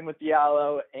they're doing with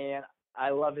Diallo, and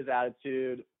I love his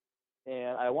attitude,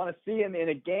 and I want to see him in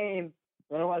a game.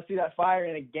 I don't want to see that fire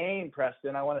in a game,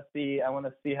 Preston. I want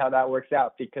to see how that works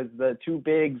out, because the two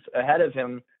bigs ahead of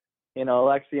him,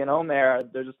 Alexi and Omer,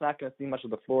 they're just not going to see much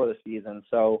of the floor this season.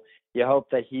 So you hope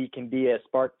that he can be a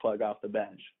spark plug off the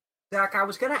bench. Zach, I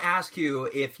was going to ask you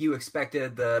if you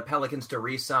expected the Pelicans to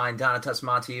re-sign Donatas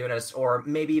Montiunas or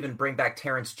maybe even bring back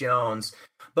Terrence Jones.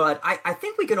 But I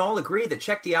think we can all agree that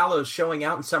Cheikh Diallo's showing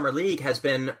out in Summer League has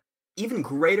been even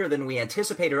greater than we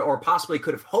anticipated or possibly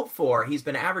could have hoped for. He's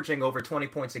been averaging over 20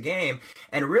 points a game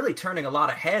and really turning a lot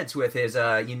of heads with his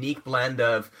unique blend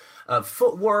of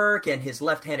footwork and his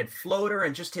left-handed floater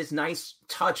and just his nice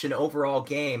touch and overall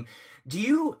game. Do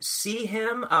you see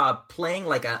him playing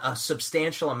like a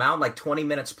substantial amount, like 20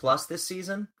 minutes plus this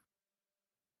season?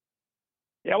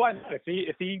 Yeah, why not?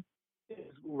 If he is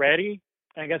ready,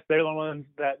 I guess they're the ones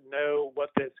that know what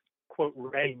this quote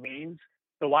ready means.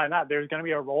 So why not? There's going to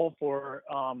be a role for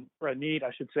a need, I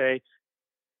should say.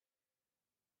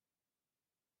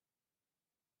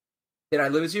 Did I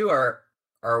lose you, or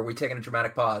are we taking a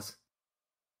dramatic pause?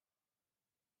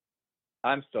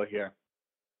 I'm still here.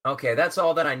 Okay, that's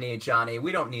all that I need, Johnny.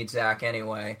 We don't need Zach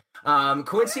anyway.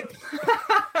 Quincy,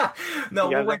 no,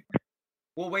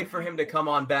 we'll wait for him to come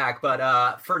on back.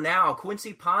 But for now,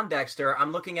 Quincy Pondexter,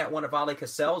 I'm looking at one of Ali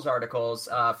Cassell's articles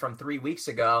from 3 weeks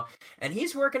ago, and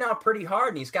he's working out pretty hard,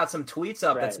 and he's got some tweets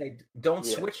up that say, "Don't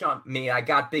switch on me, I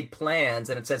got big plans,"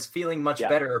 and it says, "Feeling much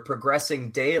better, progressing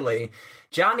daily."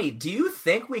 Johnny, do you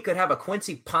think we could have a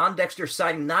Quincy Pondexter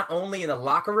sighting not only in the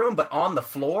locker room, but on the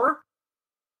floor?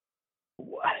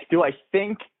 Do I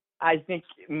think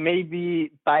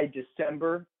maybe by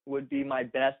December would be my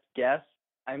best guess.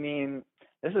 I mean,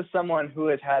 this is someone who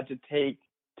has had to take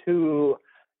two,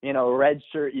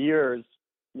 redshirt years,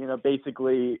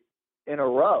 basically in a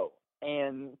row.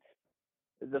 And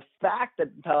the fact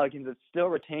that the Pelicans have still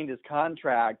retained his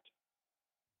contract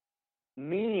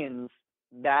means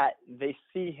that they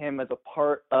see him as a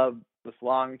part of this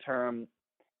long-term,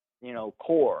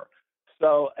 core.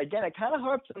 So again, it kind of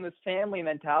harps on this family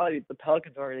mentality that the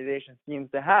Pelicans organization seems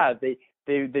to have.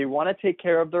 They want to take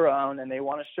care of their own, and they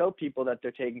want to show people that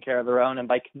they're taking care of their own. And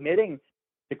by committing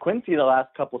to Quincy the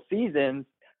last couple seasons,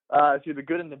 through the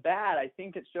good and the bad, I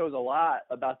think it shows a lot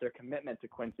about their commitment to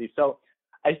Quincy. So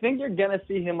I think you're going to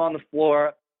see him on the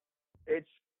floor. It's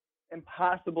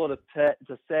impossible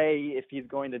to say if he's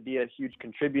going to be a huge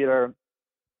contributor.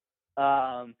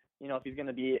 If he's going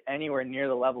to be anywhere near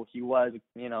the level he was,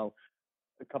 a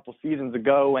couple seasons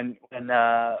ago when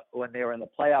they were in the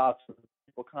playoffs.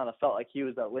 People kind of felt like he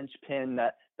was that linchpin,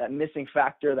 that missing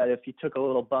factor, that if he took a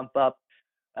little bump up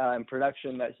in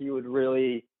production, that he would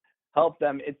really help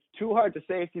them. It's too hard to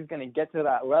say if he's going to get to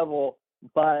that level,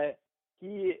 but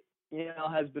he,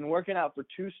 has been working out for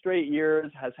 2 straight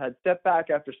years, has had setback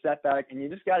after setback, and you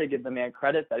just got to give the man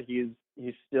credit that he's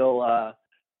still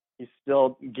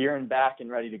gearing back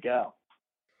and ready to go.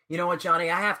 You know what, Johnny?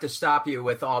 I have to stop you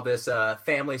with all this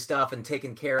family stuff and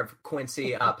taking care of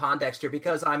Quincy Pondexter,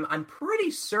 because I'm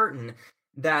pretty certain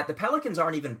that the Pelicans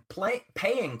aren't even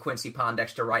paying Quincy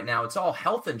Pondexter right now. It's all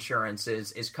health insurance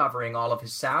is covering all of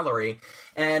his salary.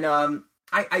 And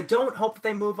I don't hope that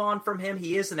they move on from him.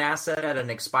 He is an asset at an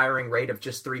expiring rate of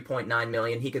just $3.9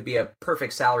 million. He could be a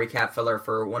perfect salary cap filler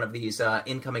for one of these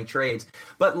incoming trades.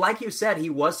 But like you said, he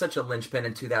was such a linchpin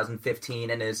in 2015,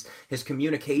 and his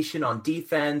communication on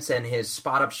defense and his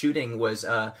spot up shooting was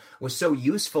so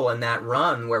useful in that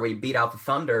run where we beat out the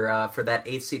Thunder for that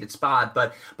 8th seeded spot.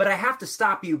 But I have to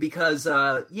stop you because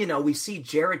we see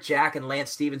Jarrett Jack and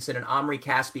Lance Stevenson and Omri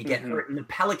Caspi get hurt, and the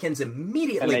Pelicans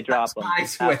immediately and they drop them.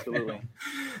 Absolutely.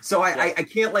 So I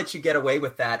can't let you get away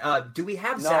with that. Do we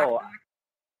have Zach back?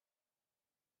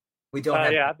 We don't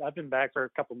have. Yeah, I've been back for a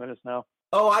couple minutes now.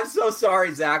 Oh, I'm so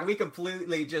sorry, Zach. We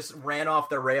completely just ran off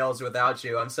the rails without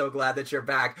you. I'm so glad that you're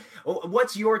back.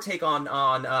 What's your take on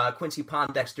Quincy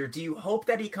Pondexter? Do you hope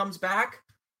that he comes back?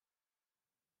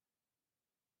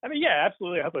 I mean, yeah,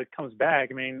 absolutely. I hope it comes back.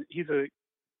 I mean, he's a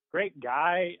great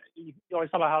guy. You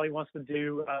always talk about how he wants to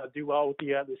do well with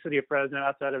the city of Fresno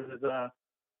outside of his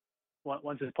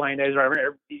once his playing days,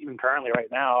 or even currently right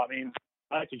now. I mean,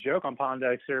 I like to joke on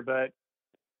Pondexter, but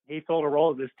he filled a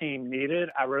role that this team needed.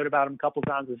 I wrote about him a couple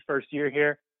times his first year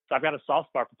here, so I've got a soft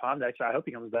spot for Pondexter. I hope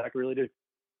he comes back. I really do.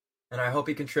 And I hope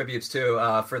he contributes too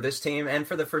for this team and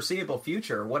for the foreseeable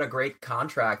future. What a great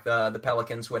contract the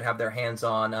Pelicans would have their hands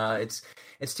on. It's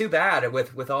too bad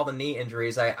with all the knee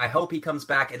injuries. I hope he comes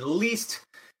back at least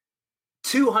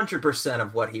 200%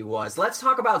 of what he was. Let's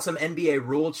talk about some NBA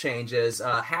rule changes.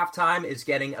 Halftime is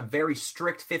getting a very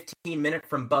strict 15-minute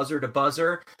from buzzer to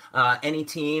buzzer. Any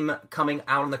team coming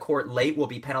out on the court late will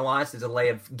be penalized, a delay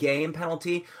of game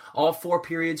penalty. All 4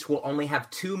 periods will only have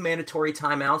 2 mandatory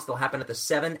timeouts. They'll happen at the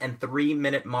 7 and 3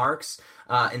 minute marks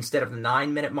instead of the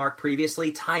 9-minute mark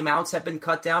previously. Timeouts have been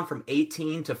cut down from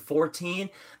 18 to 14.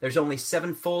 There's only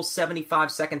 7 full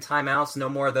 75-second timeouts, no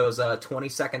more of those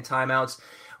 20-second timeouts.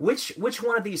 Which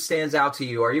one of these stands out to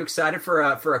you? Are you excited for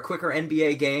a quicker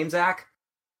NBA game, Zach?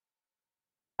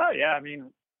 Oh yeah, I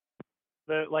mean,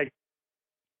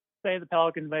 say the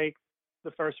Pelicans make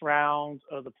the first round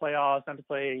of the playoffs, have to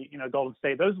play Golden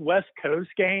State. Those West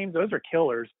Coast games, those are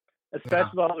killers,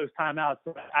 especially with all those timeouts.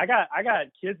 I got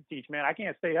kids to teach, man. I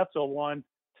can't stay up till 1,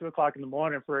 2 o'clock in the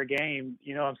morning for a game.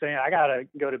 You know what I'm saying? I gotta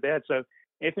go to bed. So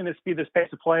anything to speed this pace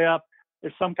of play up.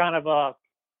 There's some kind of a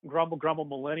grumble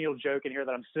millennial joke in here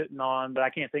that I'm sitting on, but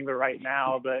I can't think of it right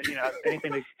now. But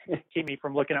anything to keep me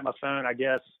from looking at my phone, I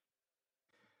guess.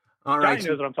 All right, Johnny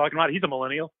knows what I'm talking about. He's a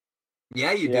millennial.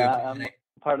 Yeah, you do. I'm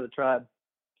part of the tribe.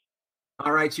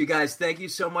 All right, you guys, thank you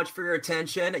so much for your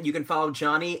attention. You can follow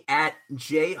Johnny at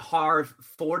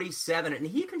jharv47, and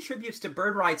he contributes to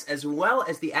Bird Rights as well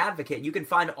as The Advocate. You can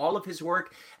find all of his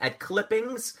work at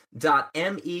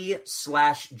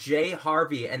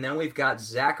clippings.me/jharvey. And then we've got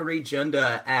Zachary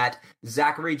Junda at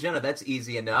Zachary Junda. That's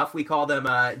easy enough. We call them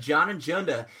John and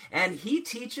Junda, and he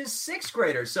teaches 6th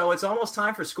graders. So it's almost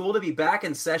time for school to be back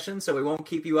in session, so we won't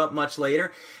keep you up much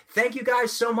later. Thank you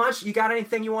guys so much. You got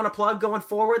anything you want to plug going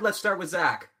forward? Let's start with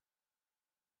Zach.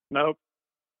 Nope.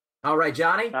 All right,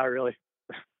 Johnny? Not really.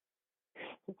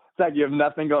 Zach, you have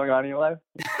nothing going on in your life?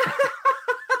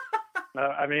 No,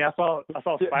 I mean, I saw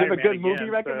Spider-Man. Do you have a good again, movie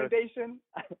recommendation?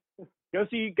 Go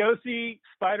see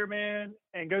Spider-Man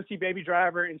and go see Baby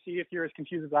Driver and see if you're as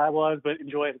confused as I was, but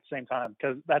enjoy it at the same time,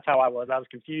 because that's how I was. I was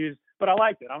confused, but I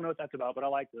liked it. I don't know what that's about, but I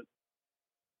liked it.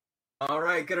 All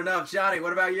right, good enough. Johnny,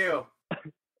 what about you?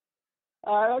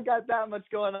 I don't got that much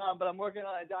going on, but I'm working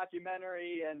on a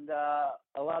documentary, and a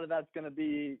lot of that's I'm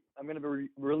going to be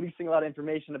releasing a lot of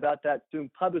information about that soon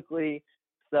publicly.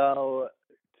 So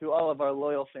to all of our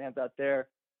loyal fans out there,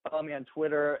 follow me on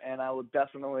Twitter, and I will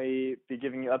definitely be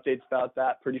giving you updates about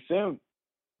that pretty soon.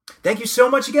 Thank you so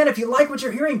much again. If you like what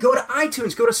you're hearing, go to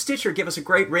iTunes, go to Stitcher, give us a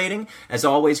great rating. As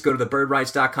always, go to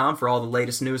thebirdrights.com for all the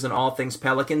latest news on all things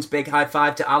Pelicans. Big high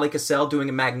five to Ali Cassell doing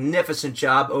a magnificent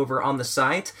job over on the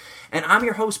site. And I'm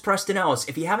your host, Preston Ellis.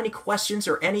 If you have any questions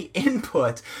or any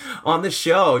input on the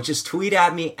show, just tweet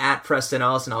at me at Preston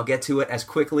Ellis, and I'll get to it as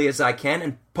quickly as I can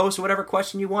and post whatever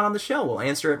question you want on the show. We'll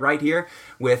answer it right here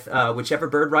with whichever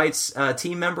Bird Rights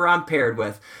team member I'm paired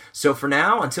with. So for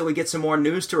now, until we get some more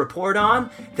news to report on,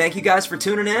 thank you guys for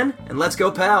tuning in, and let's go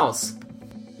Pels!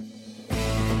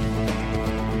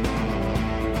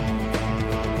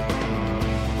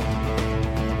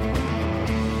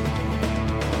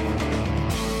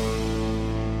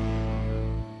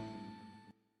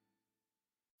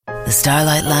 The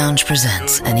Starlight Lounge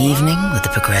presents An Evening with the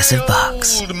Progressive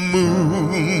Box. Old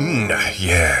moon,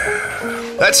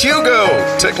 yeah. That's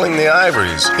Hugo, tickling the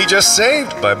ivories. He just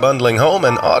saved by bundling home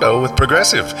and auto with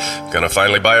Progressive. Gonna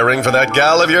finally buy a ring for that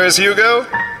gal of yours, Hugo?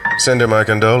 Send her my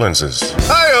condolences.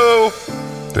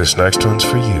 Hi-oh! This next one's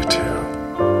for you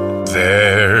two.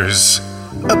 There's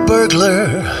a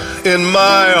burglar in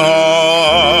my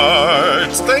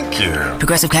heart. Thank you.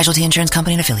 Progressive Casualty Insurance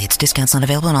Company and Affiliates. Discounts not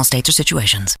available in all states or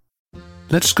situations.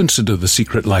 Let's consider the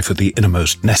secret life of the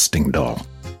innermost nesting doll.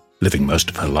 Living most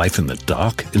of her life in the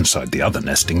dark, inside the other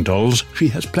nesting dolls, she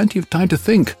has plenty of time to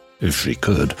think, if she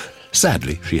could.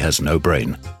 Sadly, she has no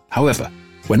brain. However,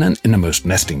 when an innermost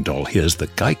nesting doll hears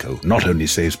that Geico not only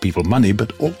saves people money,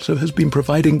 but also has been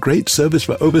providing great service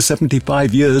for over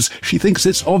 75 years, she thinks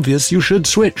it's obvious you should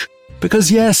switch.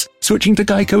 Because yes, switching to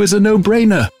Geico is a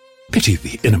no-brainer. Pity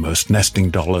the innermost nesting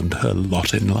doll and her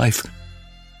lot in life.